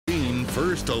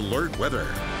First Alert Weather.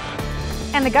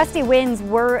 And the gusty winds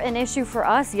were an issue for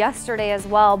us yesterday as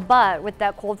well, but with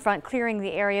that cold front clearing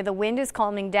the area, the wind is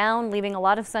calming down, leaving a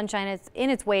lot of sunshine in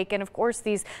its wake. And of course,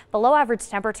 these below average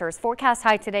temperatures. Forecast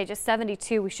high today, just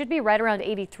 72. We should be right around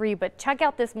 83, but check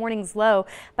out this morning's low,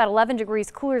 about 11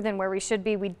 degrees cooler than where we should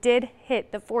be. We did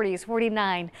hit the 40s.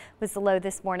 49 was the low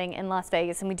this morning in Las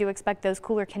Vegas, and we do expect those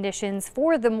cooler conditions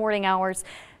for the morning hours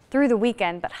through the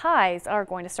weekend, but highs are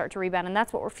going to start to rebound, and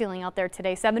that's what we're feeling out there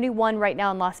today. 71 right now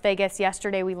in Las Vegas.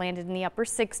 Yesterday we landed in the upper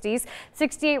 60s.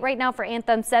 68 right now for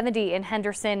Anthem, 70 in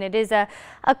Henderson. It is a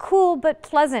cool but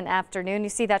pleasant afternoon. You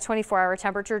see that 24-hour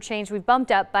temperature change. We've bumped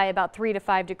up by about 3 to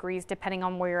 5 degrees depending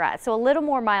on where you're at. So a little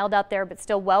more mild out there, but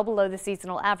still well below the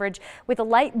seasonal average with a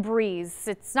light breeze.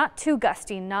 It's not too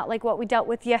gusty, not like what we dealt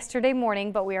with yesterday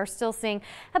morning, but we are still seeing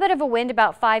a bit of a wind,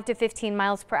 about 5 to 15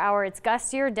 miles per hour. It's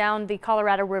gustier down the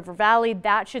Colorado River Valley.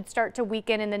 That should start to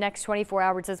weaken in the next 24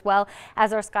 hours as well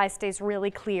as our sky stays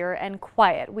really clear and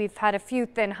quiet. We've had a few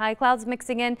thin high clouds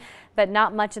mixing in, but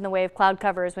not much in the way of cloud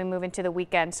cover as we move into the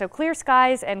weekend. So clear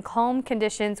skies and calm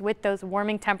conditions with those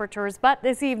warming temperatures, but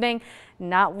this evening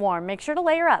not warm. Make sure to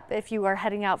layer up if you are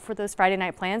heading out for those Friday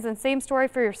night plans, and same story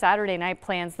for your Saturday night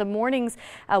plans. The mornings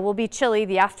will be chilly,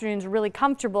 the afternoons really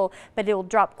comfortable, but it will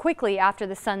drop quickly after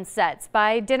the sun sets.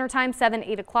 By dinner time, 7,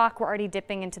 8 o'clock, we're already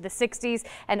dipping into the 60s,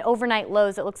 and overnight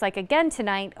lows, it looks like again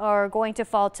tonight, are going to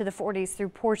fall to the 40s through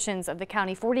portions of the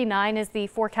county. 49 is the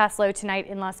forecast low tonight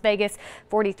in Las Vegas.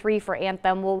 43 for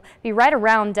Anthem. Will be right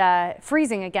around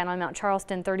freezing again on Mount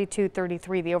Charleston. 32,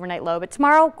 33 the overnight low, but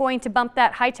tomorrow going to bump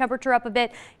that high temperature up a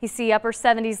bit. You see upper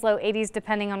 70s, low 80s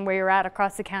depending on where you're at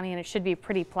across the county, and it should be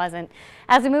pretty pleasant.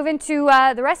 As we move into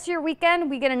the rest of your weekend,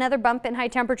 we get another bump in high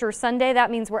temperature Sunday.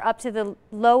 That means we're up to the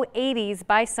low 80s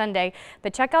by Sunday,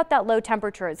 but check out that low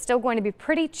temperature. It's still going to be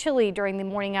pretty chilly during the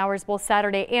morning hours, both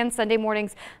Saturday and Sunday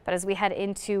mornings, but as we head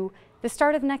into the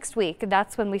start of next week,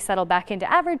 that's when we settle back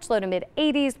into average low to mid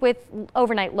 80s with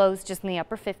overnight lows just in the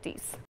upper 50s.